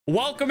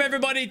Welcome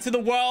everybody to the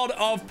world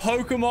of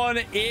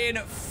Pokemon in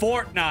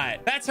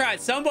Fortnite. That's right,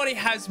 somebody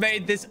has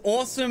made this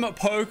awesome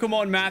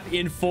Pokemon map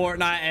in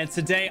Fortnite, and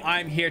today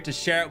I'm here to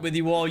share it with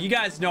you all. You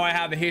guys know I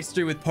have a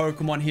history with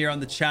Pokemon here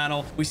on the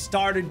channel. We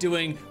started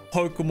doing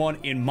Pokemon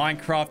in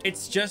Minecraft.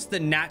 It's just the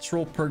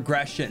natural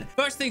progression.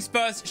 First things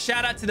first,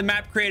 shout out to the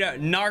map creator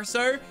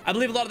Narso. I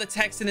believe a lot of the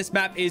text in this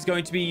map is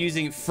going to be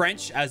using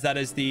French, as that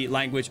is the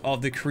language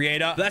of the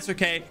creator. But that's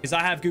okay, because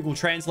I have Google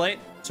Translate,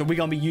 so we're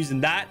gonna be using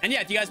that. And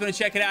yeah, if you guys want to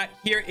check it out,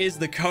 here is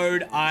the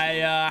code.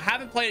 I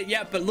haven't played it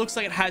yet, but it looks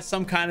like it has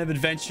some kind of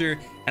adventure,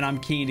 and I'm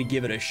keen to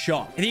give it a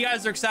shot. If you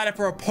guys are excited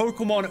for a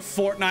Pokemon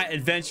Fortnite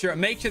adventure,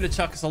 make sure to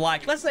chuck us a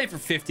like. Let's say for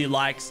 50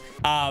 likes,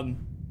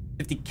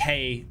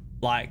 50k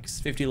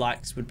likes. 50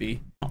 likes would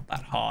be not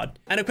that hard.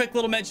 And a quick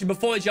little mention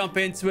before we jump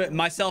into it,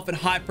 myself and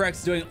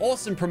HyperX are doing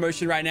awesome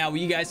promotion right now where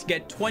you guys can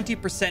get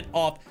 20%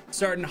 off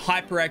certain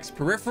HyperX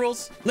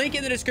peripherals. Link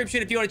in the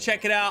description if you want to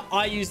check it out.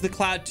 I use the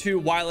Cloud 2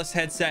 wireless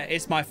headset.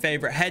 It's my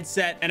favorite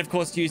headset. And of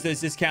course, to use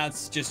those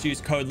discounts, just use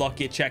code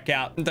Lockie at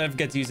checkout. And don't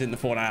forget to use it in the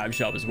Fortnite item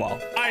shop as well.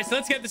 All right, so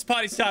let's get this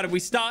party started.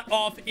 We start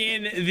off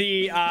in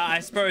the,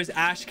 I suppose,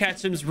 Ash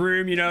Ketchum's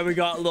room. You know, we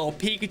got a little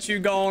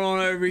Pikachu going on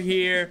over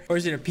here. Or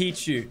is it a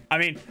Pichu? I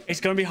mean,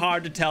 it's going to be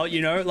hard to tell, you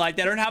know, like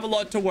they don't have a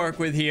lot to work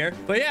with here.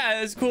 But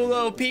yeah, it's cool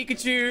little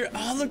Pikachu.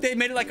 Oh, look, they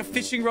made it like a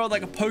fishing rod,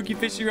 like a pokey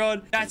fishing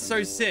rod. That's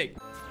so sick.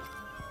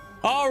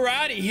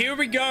 Alrighty, here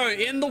we go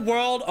in the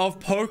world of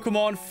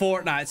Pokemon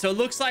Fortnite. So it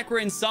looks like we're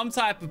in some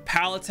type of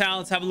pallet town.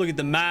 Let's have a look at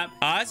the map.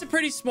 It's a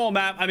pretty small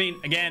map. I mean,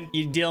 again,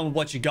 you're dealing with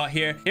what you got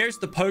here. Here's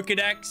the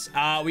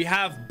Pokedex. We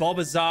have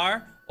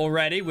Bulbasaur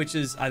already, which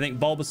is, I think,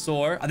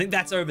 Bulbasaur. I think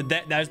that's over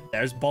there.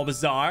 There's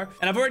Bulbasaur.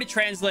 And I've already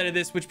translated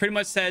this, which pretty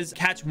much says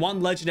catch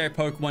one legendary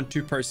Pokemon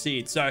to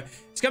proceed. So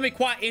it's gonna be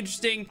quite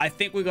interesting. I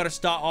think we got to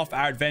start off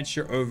our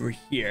adventure over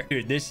here.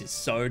 Dude, this is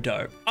so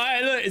dope. All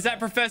right, look, is that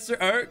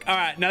Professor Oak? All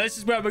right, now this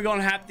is where we're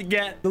gonna have to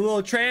get the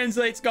little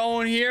translates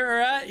going here, all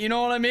right? You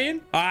know what I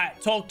mean? All right,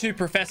 talk to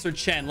Professor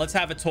Chen. Let's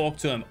have a talk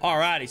to him.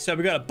 Alrighty, so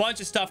we got a bunch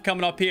of stuff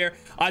coming up here.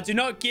 Do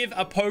not give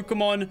a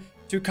Pokemon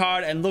to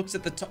card and looks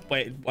at the top.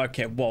 Wait,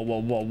 okay,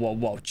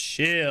 whoa,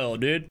 chill,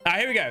 dude. All right,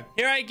 here we go.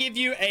 Here I give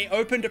you a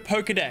opened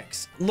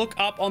Pokedex. Look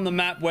up on the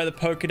map where the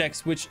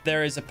Pokedex, which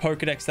there is a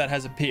Pokedex that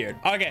has appeared.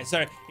 Okay,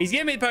 so he's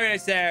giving me the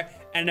Pokedex there,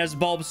 and there's a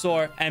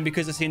Bulbasaur, and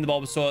because I've seen the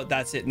Bulbasaur,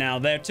 that's it now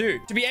there too.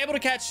 To be able to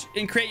catch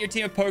and create your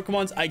team of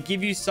Pokemons, I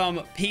give you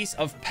some piece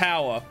of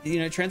power. You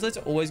know, translates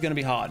are always going to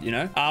be hard, you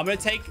know? I'm going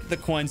to take the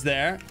coins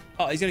there.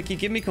 Oh, he's going to keep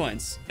giving me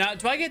coins. Now,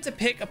 do I get to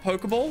pick a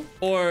Pokeball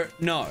or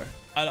no?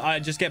 I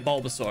just get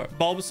Bulbasaur.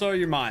 Bulbasaur,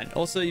 you're mine.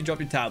 Also, you drop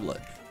your tablet.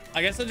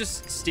 I guess I'll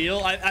just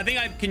steal. I think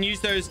I can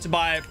use those to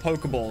buy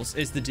Pokeballs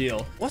is the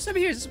deal. What's over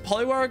here? Is this a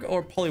Poliwag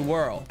or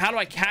Poliwhirl? How do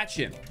I catch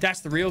him?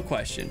 That's the real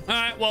question. All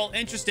right, well,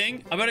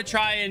 interesting. I'm going to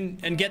try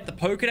and get the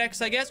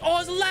Pokedex, I guess. Oh,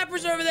 there's a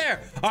Lapras over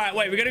there. All right,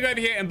 wait. We're going to go over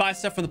here and buy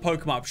stuff from the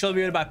Pokemon. Surely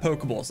we're going to buy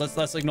Pokeballs.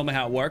 That's like normally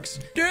how it works.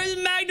 There's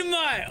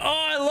Magnemite.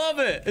 Oh, I love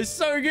it. It's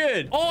so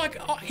good. Oh,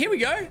 here we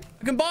go.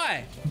 I can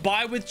buy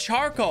with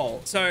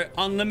charcoal. So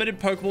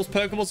unlimited Pokeballs.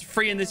 Pokeballs are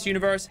free in this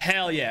universe.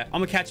 Hell yeah. I'm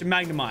going to catch a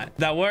Magnemite. Did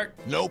that work?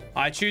 Nope.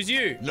 I choose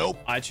you. Nope.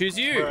 I choose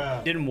you.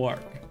 Bruh. Didn't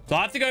work. So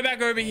I have to go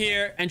back over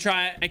here and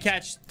try and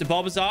catch the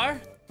Bulbasaur.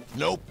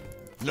 Nope.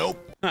 Nope.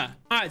 Huh.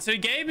 All right, so he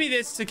gave me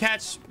this to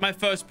catch my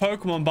first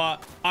Pokemon,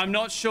 but I'm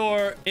not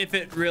sure if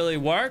it really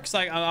works.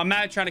 Like, I'm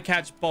mad trying to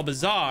catch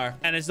Bulbasaur,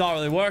 and it's not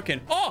really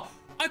working. Oh!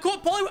 I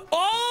caught Poliwhirl.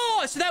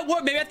 Oh, so that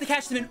worked. Maybe I have to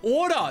catch them in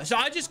order. So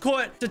I just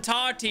caught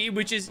Tatati,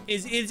 which is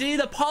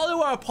either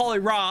Poliwhirl or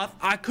Poliwrath.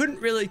 I couldn't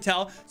really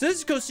tell. So this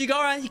is cool. So you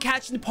go around, you're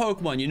catching the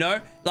Pokemon, you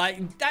know? Like,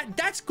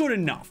 that's good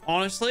enough,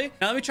 honestly.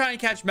 Now let me try and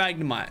catch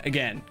Magnemite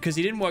again, because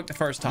he didn't work the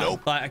first time.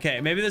 Nope. Like,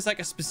 okay, maybe there's like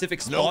a specific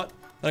spot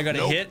that I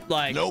gotta hit,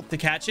 like, to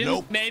catch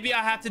him. Maybe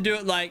I have to do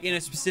it, like, in a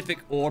specific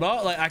order.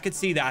 Like, I could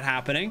see that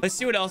happening. Let's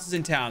see what else is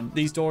in town.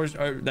 These doors,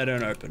 they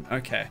don't open.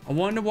 Okay. I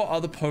wonder what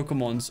other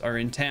Pokemons are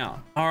in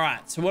town. All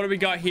right. So what do we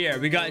got here?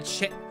 We got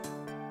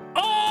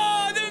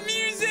Oh, the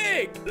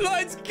music!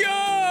 Let's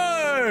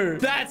go!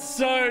 That's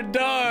so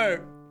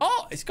dope.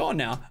 Oh, it's gone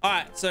now. All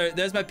right, so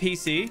there's my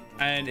PC,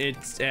 and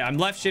it's I'm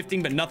left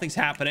shifting, but nothing's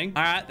happening.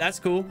 All right, that's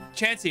cool.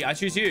 Chansey, I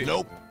choose you.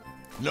 Nope.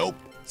 Nope.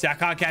 See, I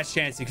can't catch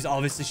Chansey because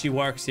obviously she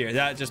works here.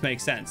 That just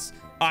makes sense.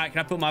 All right,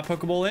 can I put my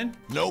Pokeball in?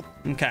 Nope.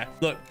 Okay,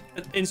 look,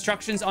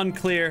 instructions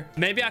unclear.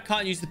 Maybe I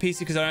can't use the PC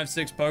because I don't have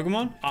 6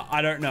 Pokemon.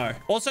 I don't know.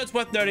 Also, it's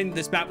worth noting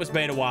this map was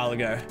made a while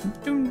ago.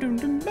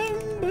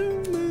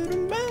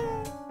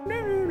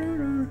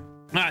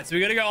 All right, so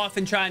we got to go off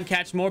and try and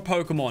catch more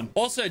Pokemon.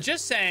 Also,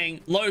 just saying,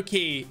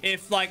 low-key,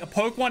 if like a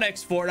Pokemon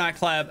X Fortnite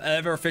collab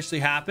ever officially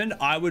happened,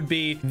 I would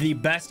be the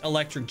best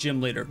electric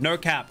gym leader. No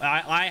cap.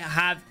 I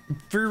have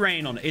free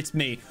reign on it. It's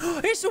me.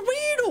 It's a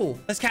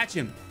Weedle. Let's catch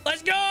him.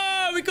 Let's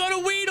go. We got a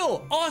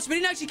Weedle. Oh, so we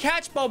didn't actually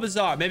catch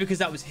Bulbasaur. Maybe because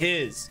that was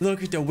his.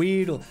 Look at the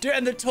Weedle. Dude,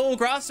 and the tall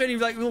grass, any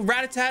like little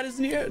Rattata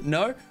in here?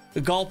 No.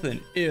 The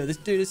Gulpin. Ew, this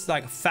dude is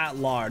like a fat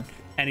lard.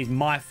 And he's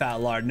my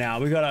fat lard now.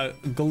 We got a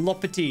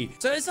Galopity.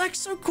 So it's like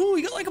so cool.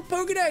 You got like a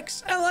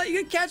Pokedex. I like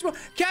you. Catch more.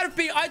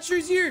 Caterpie, I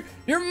choose you.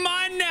 You're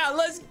mine now.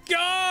 Let's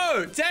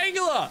go.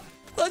 Tangela.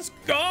 Let's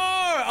go.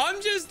 I'm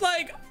just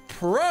like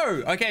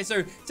pro. Okay,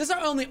 so since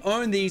I only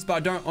own these, but I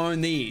don't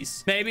own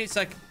these. Maybe it's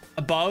like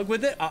a bug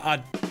with it.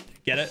 I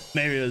get it.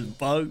 Maybe it was a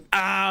bug.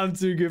 I'm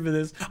too good for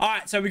this. All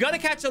right, so we got to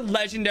catch a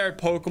legendary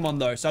Pokemon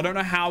though. So I don't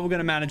know how we're going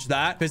to manage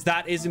that because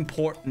that is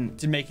important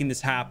to making this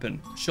happen.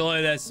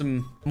 Surely there's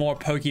some more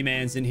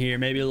Pokemans in here.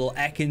 Maybe a little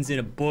Ekans in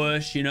a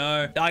bush, you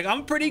know? Like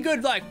I'm pretty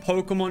good like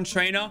Pokemon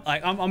trainer.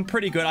 Like I'm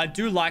pretty good. I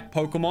do like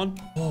Pokemon.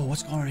 Oh,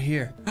 what's going on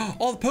here?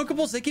 Oh, the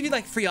Pokeballs, they give you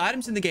like free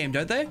items in the game,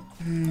 don't they?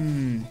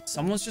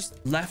 Someone's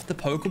just left the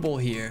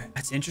Pokeball here.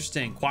 That's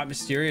interesting. Quite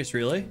mysterious,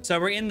 really. So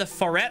we're in the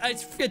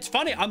forest. It's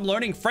funny. I'm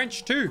learning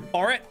French too.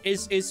 Forest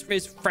is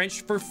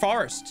French for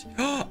forest.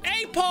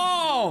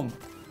 Apom!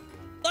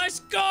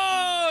 Let's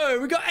go!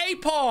 We got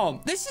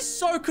Apom. This is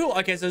so cool.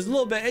 Okay, so it's a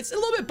little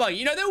bit buggy.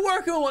 You know, they're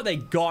working on what they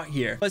got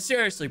here. But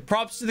seriously,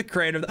 props to the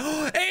creator.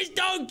 It's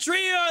Dog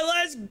Trio.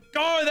 Let's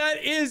go.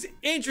 That is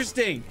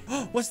interesting.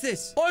 What's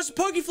this? Oh, it's a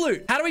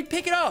Pokeflute. How do we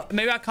pick it up?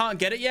 Maybe I can't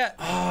get it yet.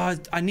 Oh,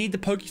 I need the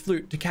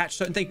Pokeflute to catch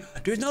certain things.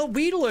 There's no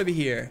Weedle over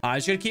here. I'm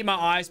just gonna keep my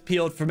eyes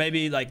peeled for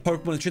maybe like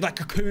Pokemon in the tree, like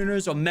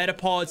Cocooners or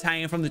Metapods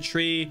hanging from the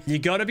tree. You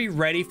gotta be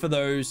ready for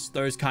those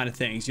kind of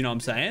things. You know what I'm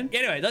saying?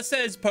 Anyway, let's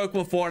say it's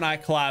Pokemon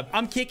Fortnite collab.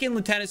 I'm kicking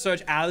Lieutenant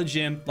Surge out of the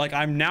gym. Like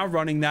I'm now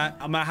running that.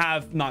 I'm gonna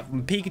have not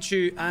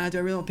Pikachu. I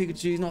don't really want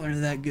Pikachu. He's not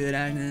really that good.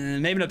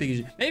 Maybe not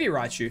Pikachu. Maybe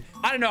Raichu.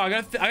 I don't know. I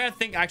gotta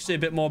think actually a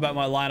bit more about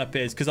my lineup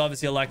is because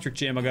obviously electric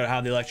gym. I gotta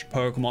have the electric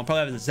Pokemon.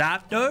 Probably have the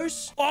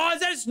Zapdos. Oh, is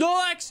that a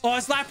Snorlax? Oh,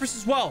 it's Lapras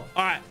as well.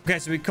 All right. Okay,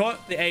 so we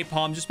caught the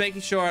Apom. Just making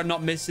sure I'm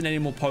not missing any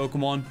more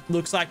Pokemon.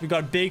 Looks like we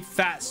got a big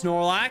fat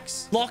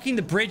Snorlax. Blocking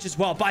the bridge as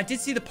well. But I did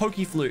see the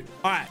Pokeflute.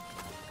 All right.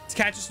 Let's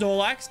catch a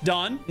Snorlax.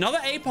 Done. Another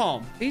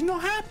Apom. He's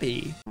not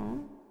happy.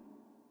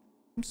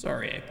 I'm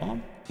sorry,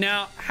 Apom.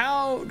 Now,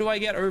 how do I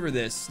get over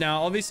this?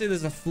 Now, obviously,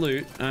 there's a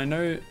flute. I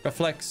know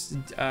reflects.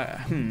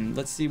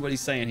 Let's see what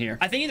he's saying here.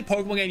 I think in the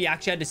Pokemon game, you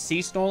actually had to see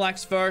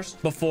Snorlax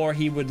first before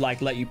he would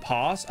like let you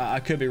pass. I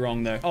could be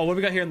wrong though. Oh, what do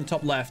we got here in the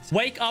top left?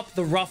 Wake up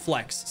the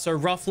Rufflex. So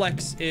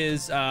Rufflex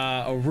is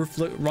a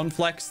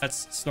Runflex.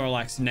 That's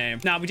Snorlax's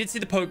name. Now we did see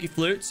the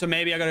Pokeflute, so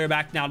maybe I gotta go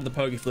back now to the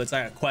Pokeflute. It's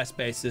like a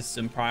quest-based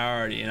system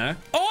priority, you know?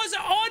 Oh, it's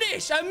an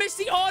Oddish. I missed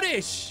the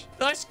Oddish.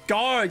 Let's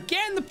go.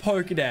 Get in the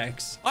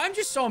Pokedex. I'm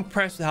just so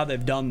impressed with how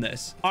they've done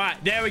this. All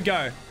right, there we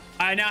go.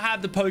 I now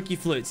have the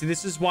Pokeflute. So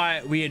this is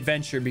why we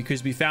adventure,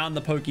 because we found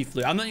the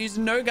Pokeflute. I'm not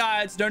using no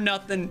guides, no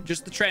nothing,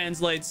 just the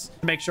translates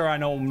to make sure I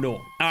know what I'm doing.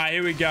 All right,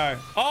 here we go.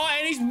 Oh,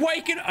 and he's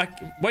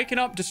waking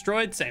up,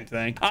 destroyed, same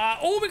thing.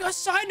 Oh, we got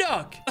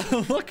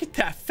Psyduck. Look at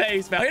that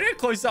face, man. I'm gonna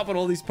close up on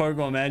all these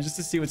Pokemon, man, just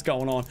to see what's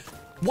going on.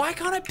 Why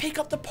can't I pick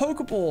up the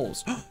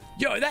Pokeballs?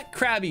 Yo, that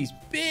Krabby's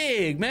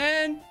big,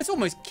 man. It's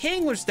almost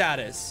Kingler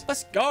status.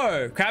 Let's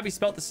go. Krabby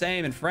spelled the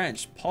same in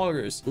French.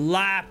 Poggers.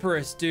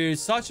 Lapras, dude.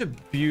 Such a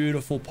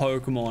beautiful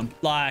Pokemon.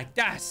 Like,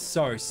 that's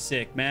so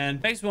sick, man.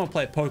 Makes me want to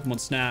play Pokemon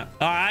Snap.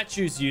 All right, I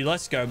choose you.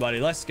 Let's go, buddy.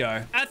 Let's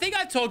go. I think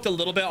I've talked a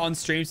little bit on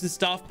streams and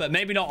stuff, but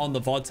maybe not on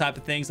the VOD type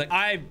of things. Like,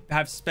 I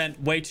have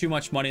spent way too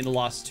much money in the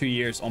last 2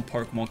 years on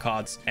Pokemon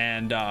cards,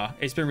 and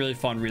it's been really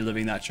fun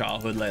reliving that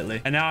childhood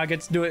lately. And now I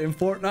get to do it in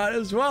Fortnite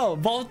as well.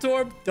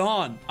 Voltorb,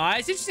 done.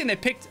 It's interesting. They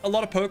picked a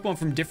lot of Pokemon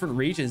from different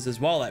regions as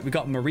well. Like we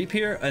got Mareep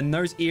here, and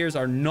those ears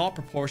are not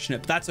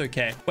proportionate, but that's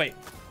okay. Wait.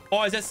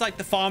 Oh, is this like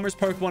the farmer's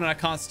Pokemon and I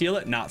can't steal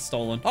it? Not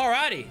stolen.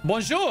 Alrighty.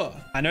 Bonjour.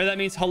 I know that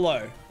means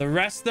hello. The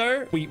rest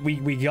though, we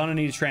gonna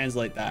need to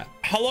translate that.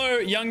 Hello,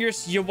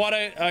 youngest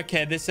Yawada.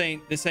 Okay, this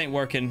ain't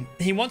working.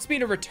 He wants me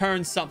to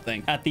return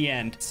something at the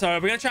end. So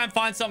we're gonna try and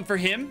find something for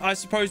him. I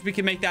suppose we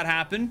can make that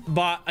happen.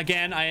 But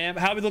again,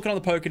 how are we looking on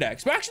the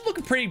Pokedex? We're actually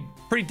looking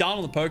pretty done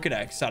on the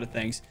Pokedex side of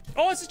things.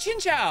 Oh, it's a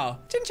Chinchou.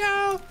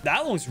 Chinchou.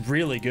 That looks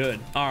really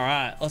good. All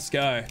right, let's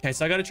go. Okay,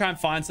 so I gotta try and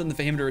find something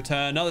for him to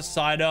return. Another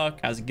Psyduck.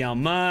 How's it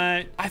going, mate?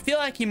 I feel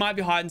like he might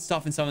be hiding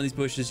stuff in some of these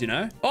bushes, you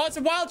know? Oh, it's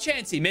a wild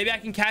Chansey. Maybe I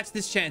can catch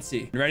this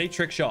Chansey. Ready?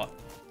 Trick shot.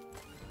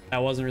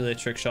 That wasn't really a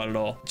trick shot at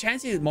all.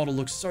 Chansey model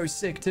looks so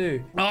sick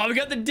too. Oh, we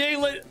got the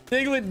Diglett.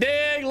 Diglett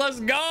dig. Let's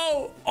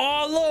go.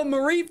 Oh, little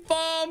Mareep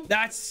farm.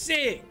 That's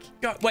sick.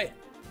 God, wait.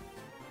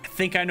 I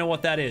think I know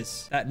what that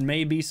is. That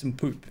may be some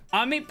poop.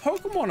 I mean,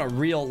 Pokemon are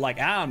real, like,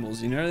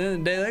 animals, you know?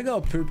 They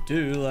go poop,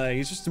 too. Like,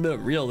 it's just a bit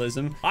of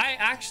realism. I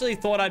actually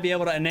thought I'd be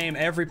able to name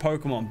every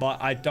Pokemon,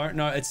 but I don't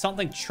know. It's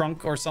something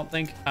Trunk or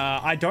something.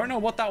 I don't know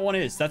what that one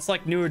is. That's,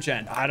 like, newer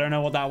gen. I don't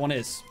know what that one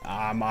is.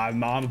 I'm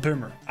a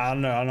boomer. I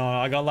don't know.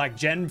 I got, like,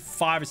 Gen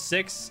 5 or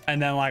 6,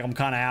 and then, like, I'm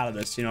kind of out of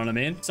this, you know what I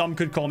mean? Some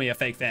could call me a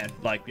fake fan.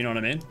 Like, you know what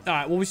I mean? All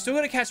right, well, we still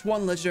got to catch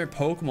one legendary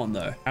Pokemon,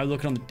 though. I'm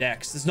looking on the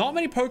decks. There's not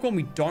many Pokemon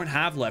we don't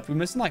have left. We're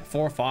missing, like,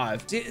 4 or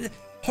 5.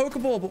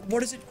 Pokeball, but what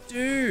does it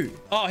do?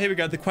 Oh, here we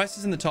go. The quest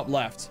is in the top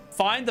left.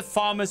 Find the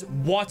farmer's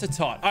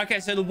Watertot. Okay,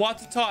 so the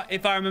Watertot,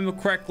 if I remember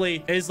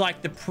correctly, is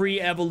like the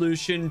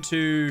pre-evolution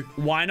to...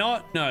 Why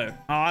not? No,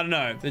 I don't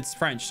know. It's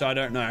French, so I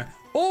don't know.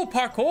 Oh,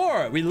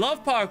 parkour. We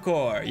love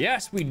parkour.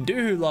 Yes, we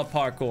do love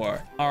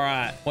parkour. All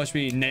right. Watch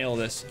me nail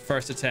this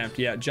first attempt.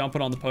 Yeah,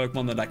 jumping on the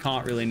Pokemon that I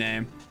can't really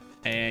name.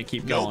 And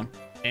keep going.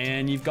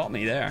 And you've got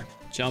me there.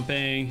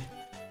 Jumping.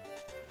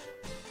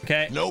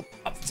 Okay. Nope.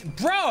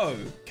 Bro,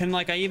 can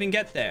like I even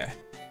get there?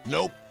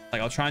 Nope.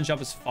 Like I'll try and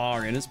jump as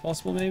far in as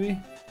possible, maybe.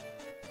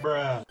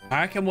 Bruh.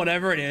 I reckon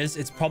whatever it is,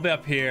 it's probably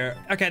up here.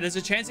 Okay, there's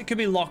a chance it could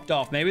be locked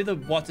off. Maybe the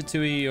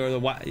Watatui or the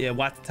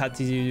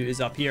Watatati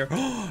is up here.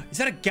 Is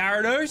that a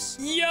Gyarados?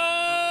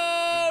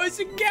 Yo, it's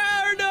a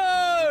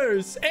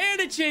Gyarados!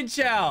 And a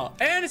Chinchou!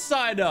 And a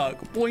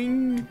Psyduck!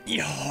 Boing!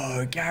 Yo,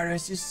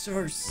 Gyarados is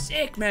so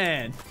sick,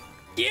 man.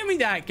 Give me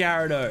that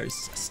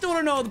Gyarados. I still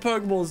don't know what the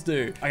Pokeballs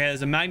do. Okay,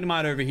 there's a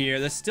Magnemite over here.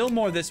 There's still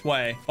more this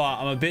way, but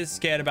I'm a bit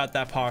scared about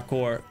that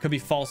parkour. Could be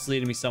false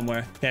leading me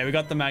somewhere. Okay, we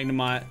got the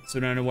Magnemite, so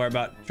we don't have to worry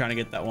about trying to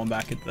get that one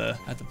back at the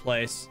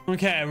place.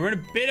 Okay, we're in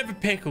a bit of a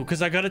pickle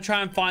because I got to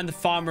try and find the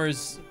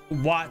farmer's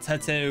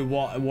Watatatu,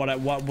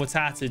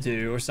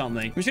 Watatatu or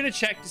something. I'm just gonna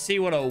check to see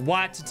what a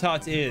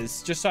Watatat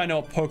is, just so I know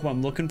what Pokemon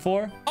I'm looking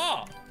for.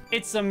 Oh,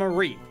 it's a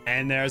Mareep,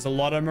 and there's a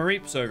lot of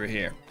Mareeps over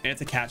here. I have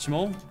to catch them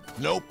all.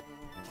 Nope.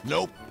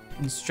 Nope.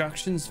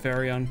 Instructions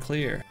very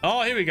unclear.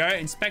 Oh, here we go.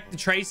 Inspect the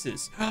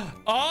traces.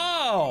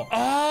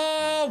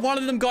 Oh, one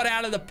of them got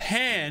out of the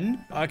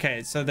pen.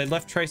 Okay, so they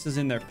left traces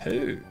in their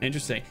poo.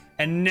 Interesting.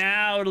 And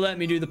now it'll let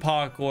me do the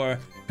parkour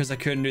because I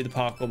couldn't do the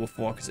parkour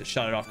before because it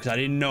shut it off because I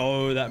didn't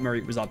know that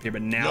Mareep was up here.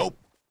 But now,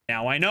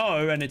 now I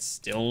know, and it's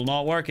still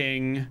not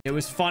working. It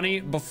was funny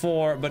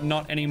before, but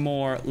not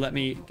anymore. Let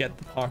me get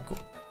the parkour.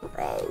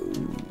 Bro.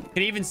 You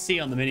can even see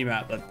on the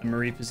minimap that the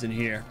Mareep is in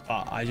here,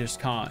 but I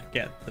just can't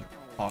get the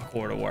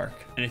parkour to work.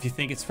 And if you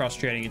think it's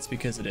frustrating, it's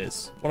because it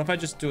is. What if I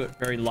just do it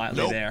very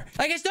lightly there?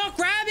 Like, it's not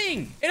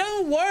grabbing. It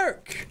doesn't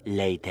work.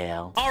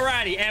 Later.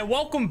 Alrighty, and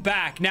welcome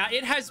back. Now,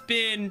 it has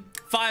been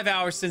 5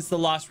 hours since the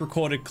last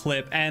recorded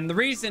clip, and the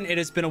reason it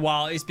has been a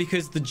while is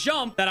because the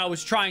jump that I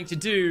was trying to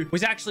do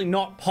was actually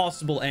not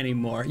possible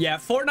anymore. Yeah,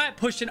 Fortnite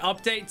pushed an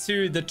update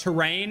to the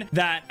terrain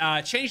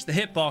that changed the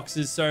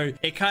hitboxes, so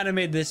it kind of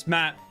made this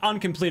map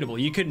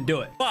uncompletable. You couldn't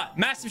do it. But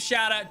massive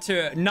shout out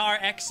to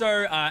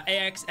NarXO,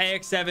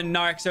 AX7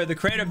 NarXO, the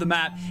creator of the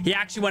map. He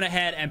actually went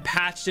ahead and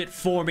patched it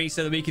for me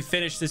so that we could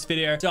finish this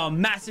video. So a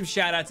massive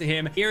shout out to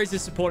him. Here is the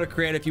supporter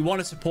creator. If you want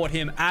to support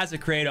him as a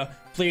creator,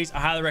 please, I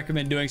highly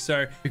recommend doing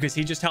so because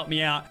he just helped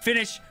me out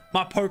finish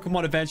my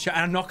Pokemon adventure.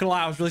 And I'm not gonna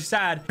lie, I was really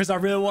sad because I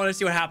really want to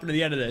see what happened at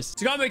the end of this.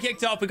 So got me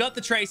kicked off. We got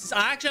the traces.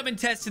 I actually haven't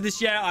tested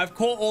this yet. I've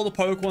caught all the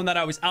Pokemon that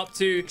I was up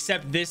to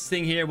except this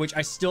thing here, which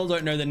I still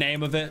don't know the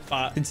name of it,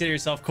 but consider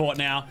yourself caught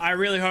now. I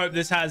really hope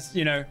this has,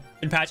 you know,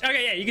 been patched.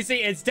 Okay, yeah, you can see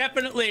it's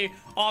definitely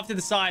off to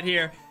the side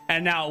here,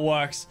 and now it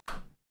works.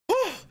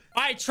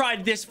 I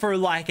tried this for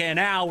like an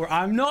hour.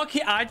 I'm not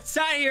kidding. I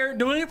sat here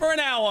doing it for an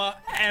hour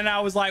and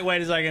I was like,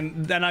 wait a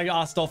second. Then I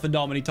asked Dolphin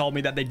Dom and he told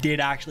me that they did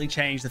actually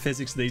change the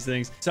physics of these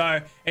things. So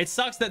it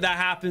sucks that that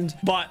happened,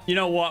 but you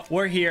know what?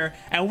 We're here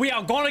and we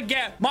are going to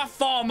get my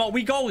farmer.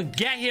 We go and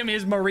get him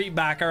his Mareep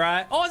back. All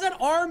right. Oh, is that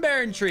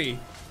Armberry tree?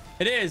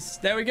 It is.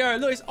 There we go.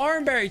 Look, it's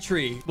Armberry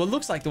tree. Well, it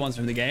looks like the ones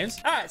from the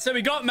games. All right, so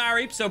we got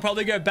Mareep, so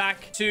probably go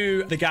back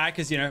to the guy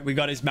because, you know, we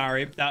got his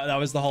Mareep. That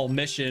was the whole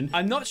mission.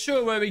 I'm not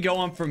sure where we go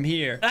on from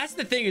here. That's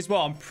the thing as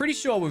well. I'm pretty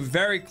sure we're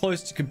very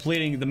close to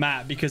completing the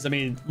map because, I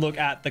mean, look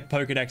at the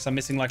Pokedex. I'm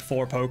missing like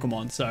 4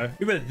 Pokemon. So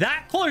we were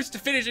that close to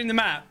finishing the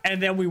map,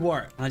 and then we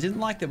weren't. I didn't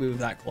like that we were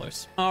that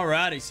close.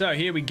 Alrighty, so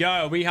here we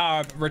go. We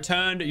have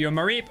returned your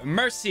Mareep.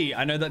 Mercy.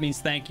 I know that means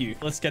thank you.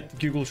 Let's get the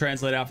Google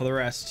Translate out for the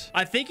rest.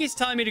 I think he's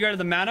telling me to go to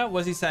the manor.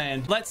 What's he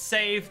saying? Let's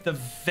save the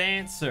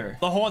Vancer.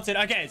 The haunted.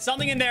 Okay,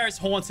 something in there is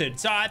haunted.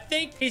 So I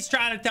think he's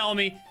trying to tell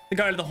me to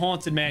go to the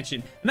haunted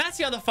mansion. And that's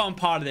the other fun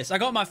part of this. I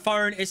got my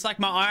phone. It's like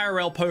my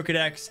IRL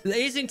Pokedex.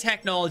 Isn't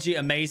technology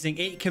amazing?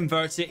 It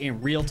converts it in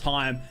real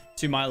time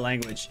to my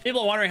language.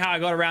 People are wondering how I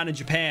got around in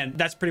Japan.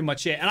 That's pretty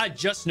much it. And I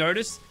just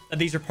noticed that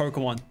these are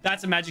Pokemon.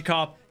 That's a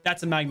Magikarp.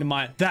 That's a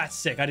Magnemite. That's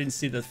sick. I didn't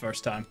see that the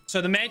first time. So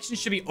the mansion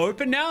should be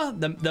open now.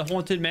 The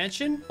haunted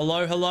mansion.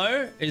 Hello,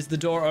 hello. Is the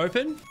door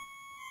open?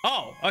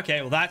 Oh,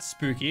 okay. Well, that's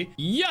spooky.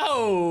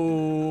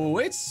 Yo,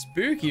 it's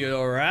spooky,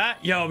 all right.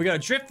 Yo, we got a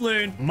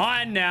Drifloon.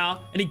 Mine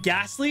now. Any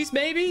Ghastlies,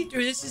 maybe?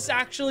 Dude, this is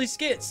actually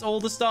skits. All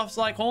the stuff's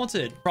like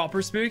haunted.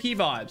 Proper spooky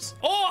vibes.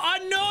 Oh,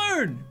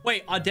 unknown.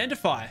 Wait,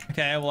 identify.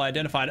 Okay, well,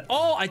 identified.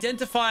 Oh,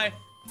 identify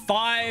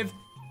 5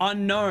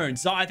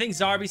 unknowns. So I think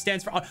Zarby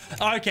stands for...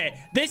 Okay,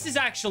 this is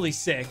actually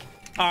sick.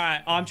 All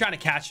right, I'm trying to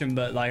catch them,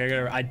 but like I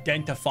gotta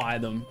identify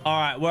them. All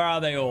right, where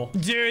are they all?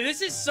 Dude,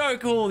 this is so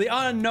cool. The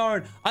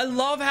unknown. I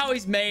love how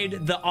he's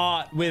made the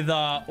art with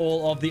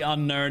all of the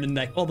unknown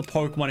and all the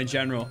Pokemon in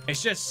general.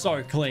 It's just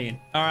so clean.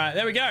 All right,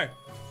 there we go.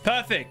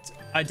 Perfect.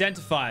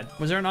 Identified.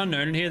 Was there an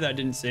unknown in here that I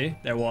didn't see?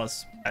 There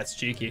was. That's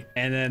cheeky.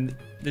 And then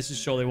this is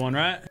surely one,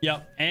 right?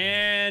 Yep.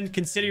 And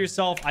consider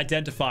yourself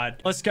identified.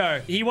 Let's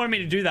go. He wanted me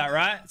to do that,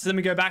 right? So then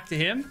we go back to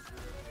him.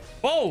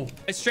 Whoa,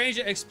 a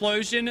stranger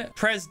explosion.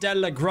 Pres de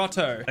la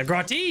grotto. The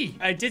grotti.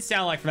 It did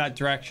sound like from that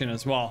direction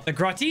as well. The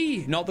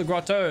grotti, not the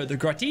grotto. The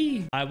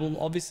grotti. I will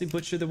obviously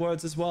butcher the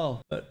words as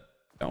well, but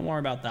Don't worry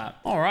about that.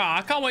 All right.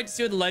 I can't wait to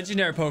see what the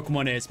legendary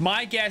Pokemon is.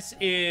 My guess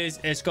is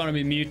it's going to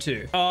be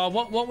Mewtwo.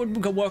 What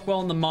would work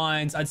well in the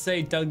mines? I'd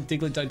say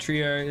Diglett,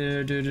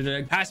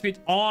 Dugtrio. Has to be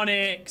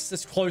Onix.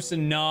 That's close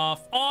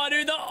enough. Oh,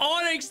 dude, the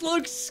Onix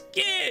looks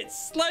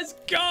skits. Let's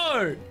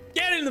go.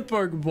 Get in the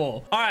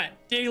Pokeball. All right,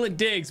 Diglett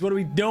digs. What are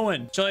we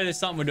doing? Surely there's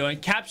something we're doing.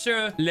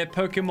 Capture le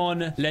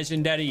Pokemon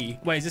Legendary.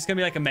 Wait, is this gonna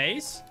be like a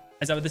maze?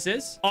 Is that what this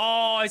is?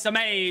 Oh, it's a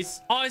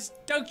maze. Oh, it's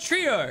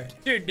Dugtrio.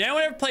 Dude, did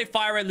anyone ever play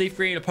Fire Red, Leaf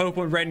Green, a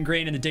Pokemon Red and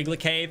Green in the Diglett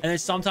Cave? And then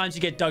sometimes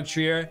you get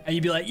Dugtrio and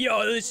you'd be like,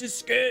 yo, this is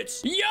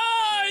skits. Yo,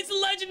 it's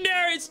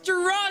legendary. It's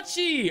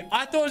Jirachi.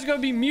 I thought it was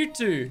gonna be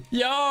Mewtwo.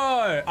 Yo,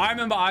 I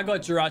remember I got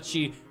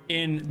Jirachi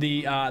in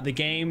the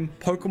game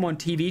Pokemon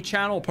TV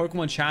channel,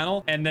 Pokemon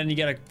channel, and then you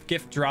get a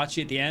gift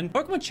Jirachi at the end.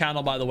 Pokemon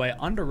channel, by the way,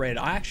 underrated.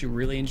 I actually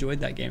really enjoyed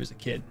that game as a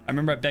kid. I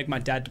remember I begged my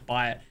dad to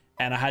buy it,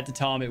 and I had to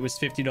tell him it was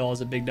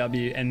 $50 at Big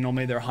W, and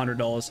normally they're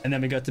 $100. And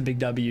then we got to Big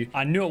W.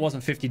 I knew it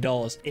wasn't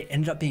 $50. It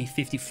ended up being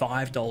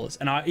 $55.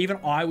 And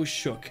I was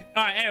shook.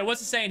 All right, anyway,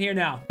 what's it saying here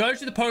now? Go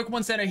to the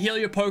Pokemon Center, heal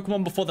your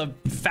Pokemon before the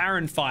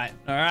Farron fight.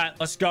 All right,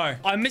 let's go.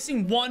 I'm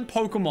missing one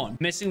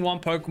Pokemon. Missing one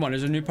Pokemon.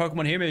 Is there a new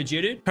Pokemon here? Maybe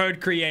Geodude? Code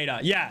creator.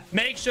 Yeah,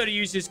 make sure to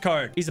use his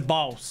code. He's a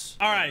boss.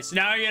 All right, so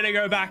now you're gonna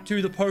go back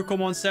to the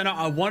Pokemon Center.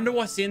 I wonder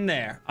what's in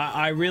there.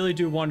 I really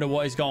do wonder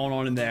what is going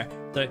on in there.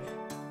 So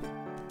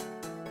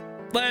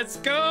let's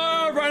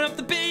go. Run up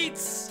the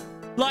beats.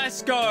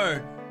 Let's go.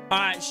 All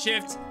right,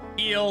 shift,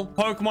 heal.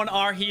 Pokemon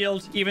are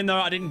healed, even though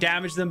I didn't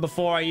damage them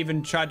before I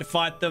even tried to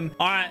fight them.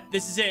 All right,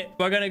 this is it.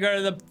 We're going to go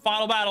to the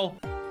final battle.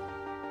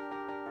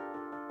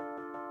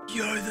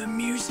 Yo, the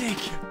music.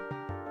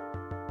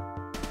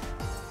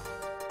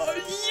 Oh,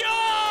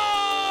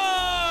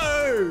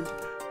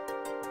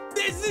 yo!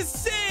 This is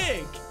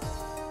sick.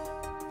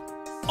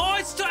 Oh,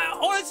 it's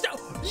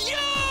yo!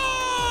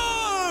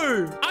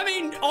 I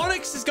mean,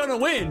 Onix is gonna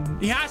win.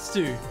 He has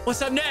to.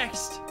 What's up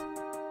next?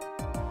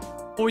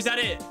 Or is that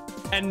it?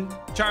 And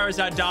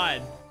Charizard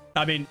died.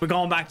 I mean, we're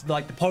going back to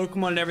like the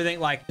Pokemon and everything.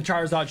 Like the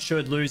Charizard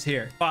should lose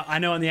here. But I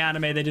know in the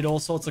anime they did all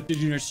sorts of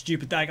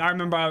stupid. Like I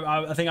remember,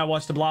 I think I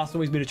watched the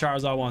Blastoise beat a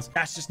Charizard once.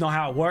 That's just not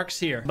how it works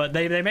here. But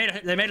they made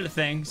it a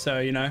thing. So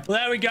you know. Well,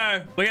 there we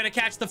go. We're gonna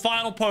catch the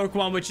final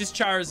Pokemon, which is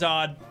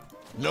Charizard.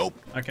 Nope.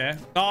 Okay.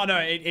 Oh, no,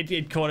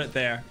 it caught it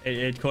there.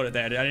 It caught it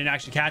there. I didn't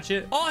actually catch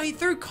it. Oh, he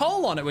threw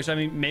coal on it, which, I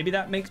mean, maybe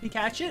that makes me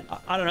catch it.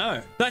 I don't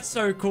know. That's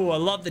so cool. I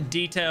love the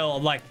detail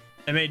of, like,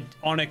 they made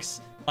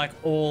Onix like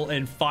all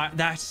in fire.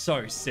 That's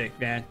so sick,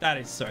 man. That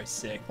is so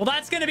sick. Well,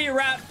 that's gonna be a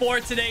wrap for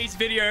today's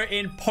video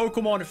in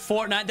Pokemon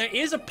Fortnite. There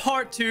is a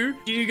part 2.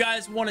 Do you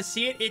guys want to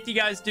see it? If you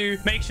guys do,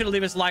 make sure to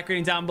leave us a like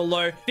rating down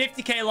below.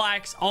 50k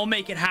likes, I'll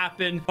make it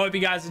happen. Hope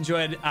you guys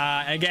enjoyed.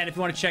 Again, if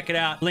you want to check it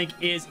out, link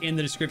is in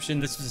the description.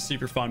 This was a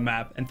super fun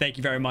map, and thank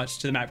you very much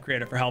to the map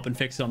creator for helping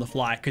fix it on the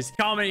fly, because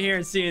commenting here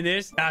and seeing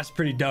this, that's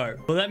pretty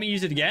dope. Will let me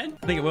use it again?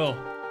 I think it will.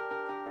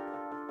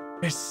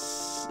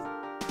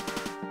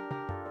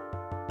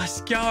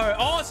 Let's go.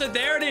 Oh, so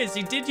there it is.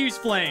 He did use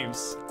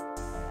flames.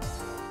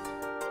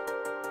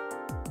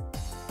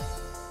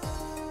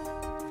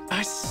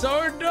 That's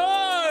so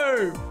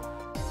dope.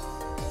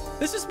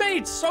 This was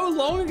made so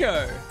long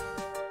ago.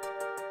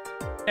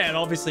 Yeah, and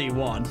obviously he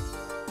won.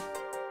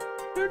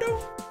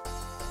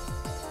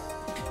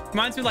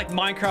 Reminds me of like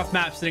Minecraft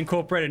maps that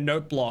incorporated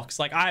note blocks.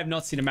 Like I have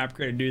not seen a map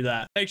creator do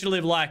that. Make sure to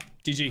leave a like.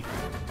 GG.